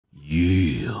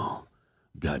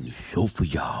got a new show for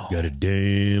y'all. Got a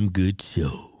damn good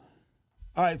show.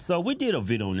 All right, so we did a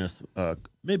video on this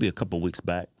maybe a couple weeks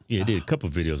back. Yeah, did a couple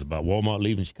of videos about Walmart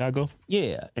leaving Chicago.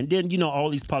 Yeah, and then, you know, all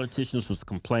these politicians was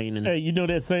complaining. Hey, you know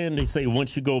that saying? They say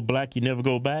once you go black, you never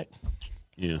go back?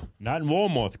 Yeah. Not in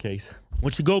Walmart's case.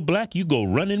 Once you go black, you go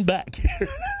running back.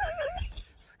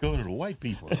 Go to the white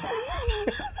people.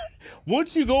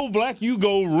 Once you go black, you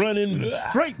go running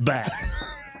straight back.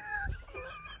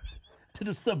 To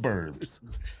the suburbs.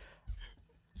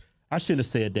 I shouldn't have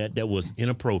said that. That was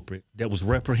inappropriate. That was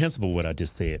reprehensible, what I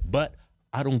just said. But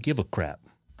I don't give a crap.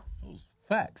 Those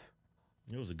facts.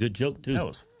 It was a good joke, too. That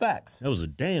was facts. That was a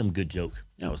damn good joke.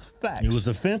 That was facts. It was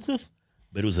offensive,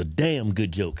 but it was a damn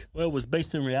good joke. Well, it was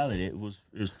based in reality. It was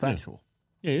factual.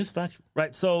 Yeah, it's factual.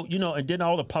 Right. So, you know, and then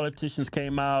all the politicians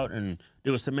came out and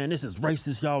they were saying, man, this is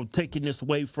racist. Y'all taking this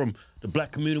away from the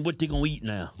black community. What they gonna eat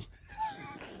now?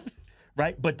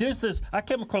 Right. But this is, I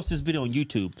came across this video on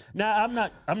YouTube. Now,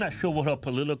 I'm not sure what her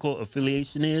political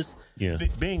affiliation is. Yeah.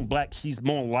 Being black, she's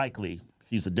more likely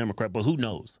she's a Democrat, but who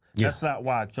knows? Yeah. That's not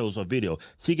why I chose her video.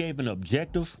 She gave an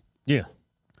objective,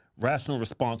 rational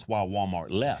response while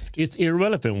Walmart left. It's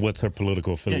irrelevant what's her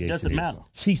political affiliation. It doesn't matter.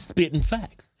 She's spitting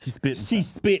facts. She's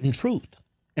spitting truth.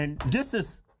 And this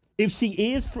is, if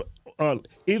she is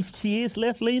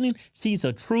left leaning, she's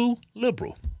a true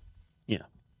liberal. yeah.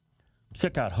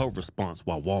 Check out her response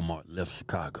while Walmart left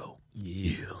Chicago.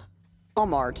 Yeah.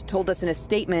 Walmart told us in a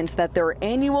statement that their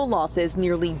annual losses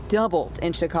nearly doubled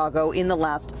in Chicago in the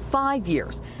last 5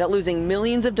 years, that losing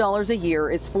millions of dollars a year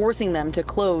is forcing them to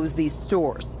close these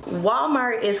stores.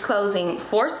 Walmart is closing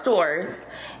 4 stores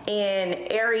in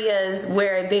areas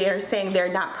where they are saying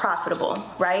they're not profitable,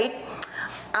 right?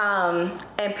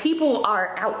 And people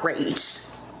are outraged.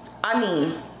 I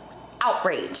mean,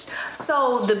 outraged.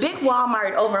 So the big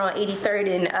Walmart over on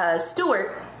 83rd and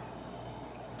Stewart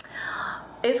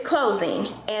is closing,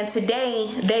 and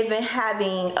today they've been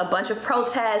having a bunch of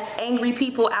protests, angry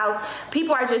people out.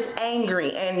 People are just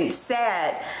angry and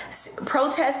sad,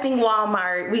 protesting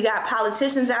Walmart. We got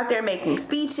politicians out there making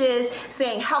speeches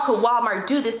saying, how could Walmart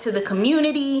do this to the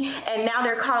community? And now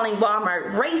they're calling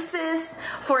Walmart racist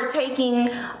for taking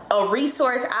a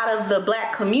resource out of the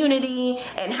black community,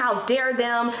 and how dare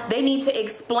them. They need to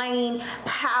explain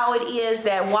how it is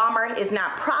that Walmart is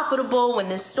not profitable when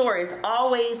this store is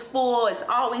always full, it's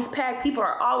always packed, people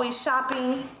are always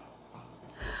shopping.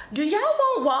 Do y'all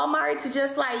want Walmart to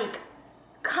just like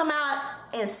come out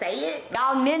and say it?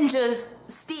 Y'all ninjas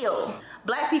steal.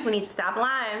 Black people need to stop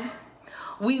lying.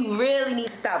 We really need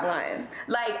to stop lying.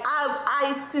 Like,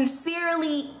 I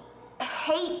sincerely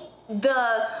hate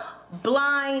the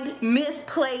blind,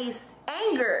 misplaced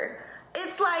anger.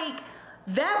 It's like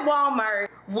that Walmart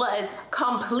was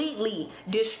completely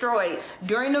destroyed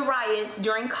during the riots,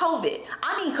 during COVID.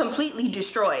 I mean, completely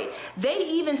destroyed. They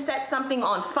even set something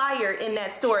on fire in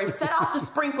that store, set off the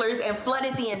sprinklers and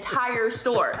flooded the entire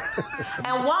store.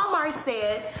 And Walmart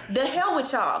said, the hell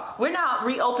with y'all. We're not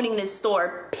reopening this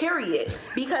store, period,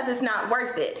 because it's not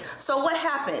worth it. So what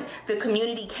happened? The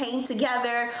community came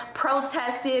together,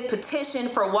 protested,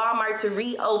 petitioned for Walmart to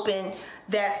reopen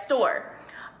that store.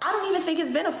 I don't even think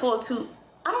it's been a full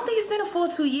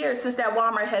 2 years since that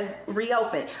Walmart has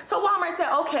reopened. So Walmart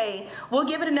said, okay, we'll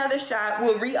give it another shot.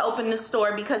 We'll reopen the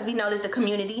store because we know that the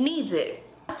community needs it.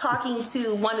 I was talking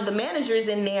to one of the managers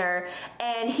in there,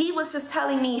 and he was just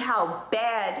telling me how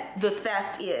bad the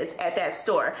theft is at that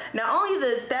store. Not only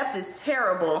the theft is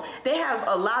terrible, they have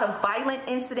a lot of violent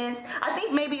incidents. I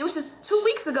think maybe it was just 2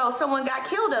 weeks ago someone got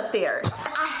killed up there.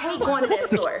 I hate going to that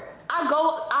store. I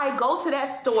go to that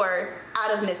store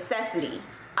out of necessity.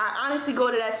 I honestly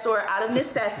go to that store out of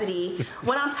necessity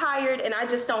when I'm tired and I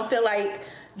just don't feel like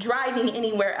driving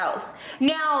anywhere else.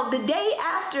 Now, the day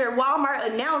after Walmart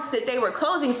announced that they were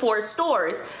closing 4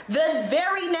 stores, the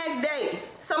very next day,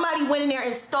 somebody went in there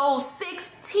and stole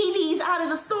 6 TVs out of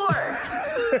the store.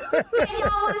 And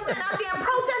y'all want to stand out there and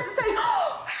protest and say,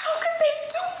 oh, how could they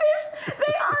do this?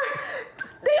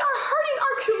 They are hurting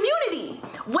our community.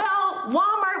 Well,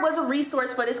 Walmart was a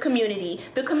resource for this community.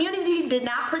 The community did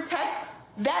not protect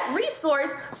that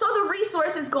resource, so the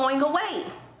resource is going away.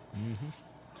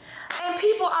 And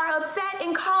people are upset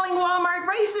and calling Walmart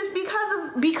racist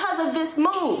because of this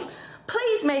move.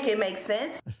 Please make it make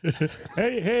sense.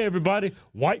 Hey, everybody.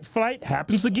 White flight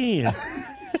happens again.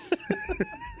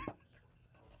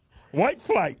 White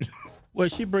flight. Well,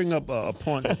 she bring up a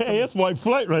point. Hey, that's white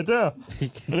flight right there.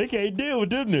 They can't deal with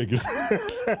them niggas.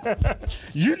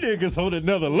 You niggas hold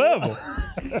another level.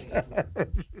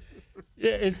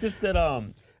 Yeah, it's just that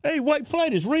hey, white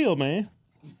flight is real, man.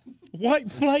 White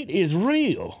flight is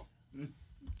real.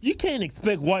 You can't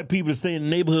expect white people to stay in the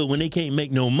neighborhood when they can't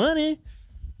make no money.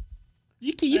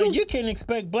 You can't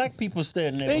expect black people to stay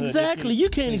in the neighborhood. Exactly. You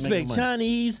can't expect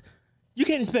Chinese. You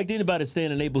can't expect anybody to stay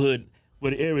in the neighborhood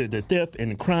where the area of the theft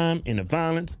and the crime and the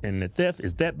violence and the theft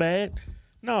is that bad.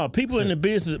 No, people in the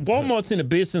business, Walmart's in the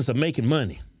business of making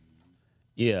money.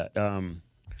 Yeah.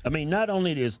 I mean, not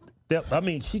only is theft, I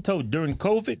mean, she told during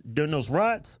COVID, during those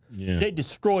riots, they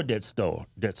destroyed that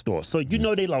store. So you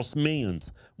know they lost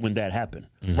millions when that happened,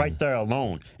 right there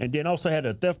alone. And then also had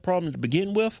a theft problem to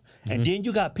begin with. And then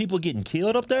you got people getting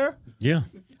killed up there. Yeah.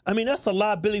 I mean, that's a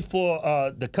liability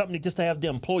for the company just to have the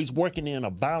employees working in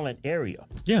a violent area.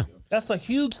 Yeah. That's a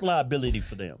huge liability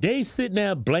for them. They sitting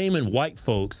there blaming white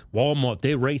folks, Walmart,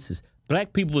 they're racist.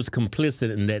 Black people was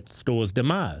complicit in that store's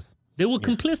demise. They were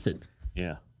complicit.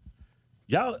 Yeah.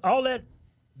 Y'all,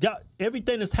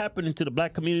 everything that's happening to the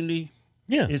black community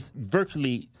is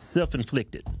virtually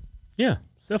self-inflicted. Yeah,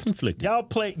 self-inflicted. Y'all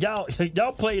played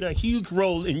a huge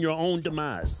role in your own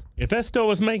demise. If that store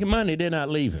was making money, they're not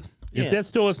leaving. If that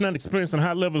store is not experiencing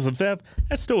high levels of theft,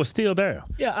 that store is still there.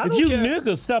 Yeah, if you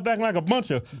niggas stop acting like a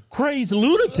bunch of crazy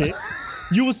lunatics,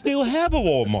 you will still have a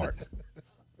Walmart.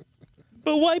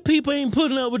 But white people ain't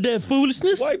putting up with that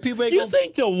foolishness. White people ain't You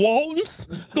think the Waltons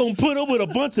gonna put up with a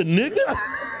bunch of niggas?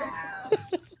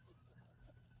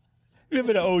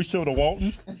 Remember the old show, The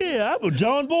Waltons? Yeah, I'm a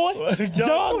John Boy.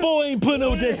 John Boy ain't putting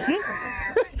up with that shit.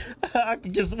 I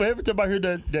can just every time I hear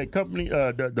that company,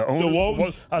 the owners, The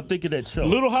Waltons, I think of that show.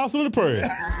 Little House on the Prairie.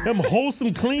 Them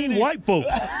wholesome, clean white folks.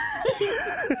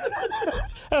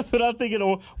 That's what I think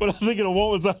of. When I think of the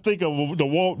Waltons, I think of the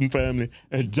Walton family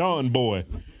and John Boy.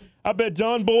 I bet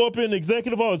John Boy up in the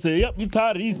executive office said, "Yep, I'm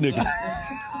tired of these niggas.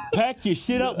 Pack your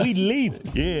shit up, we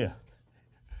leaving." Yeah,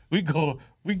 we going.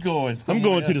 I'm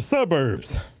going to the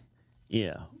suburbs.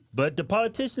 Yeah, but the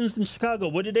politicians in Chicago,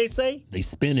 what did they say? They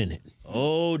spinning it.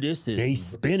 Oh, They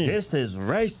spinning it. This is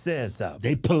racist.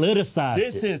 They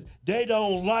politicized it. They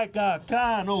don't like our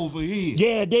kind over here.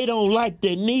 Yeah, they don't like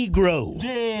the Negro.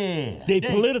 Yeah. They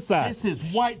politicized. This is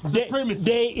white supremacy.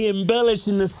 They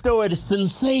embellishing the story, to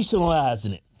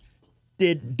sensationalizing it.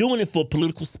 They're doing it for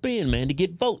political spin, man, to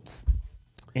get votes.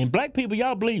 And black people,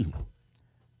 y'all believe them.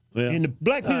 Well, and the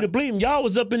black people that believe them, y'all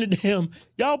was up in the damn,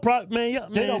 y'all probably,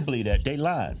 man. They don't believe that. They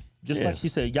lying. Just like she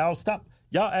said, y'all stop.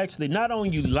 Y'all actually, not only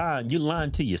you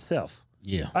lying to yourself.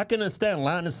 Yeah. I can understand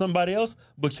lying to somebody else,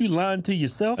 but you lying to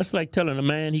yourself? That's like telling a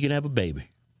man he can have a baby.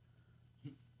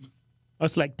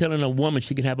 That's like telling a woman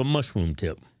she can have a mushroom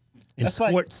tip and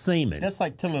squirt semen. That's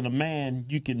like telling a man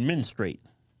you can menstruate.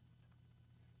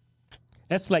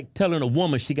 That's like telling a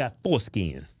woman she got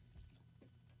foreskin.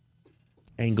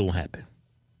 Ain't gonna happen.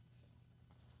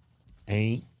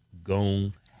 Ain't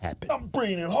gonna happen. I'm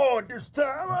bringing it hard this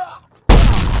time.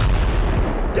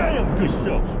 Damn good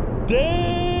show.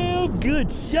 Damn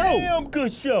good show. Damn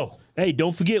good show. Hey,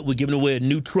 don't forget, we're giving away a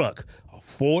new truck, a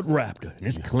Ford Raptor, and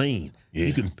it's clean. Yeah.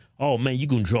 You can, oh man, you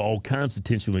can draw all kinds of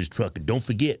attention with this truck. And don't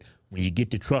forget, when you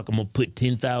get the truck, I'm gonna put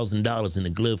 $10,000 in the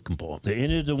glove compartment. To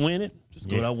enter to win it, just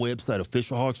go to our website,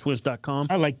 officialhodgetwins.com.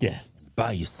 I like that.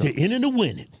 Buy you something. To enter to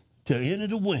win it. To enter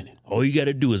to win it. All you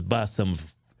gotta do is buy some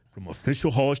from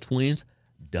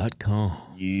officialhodgetwins.com.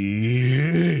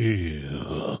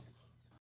 Yeah.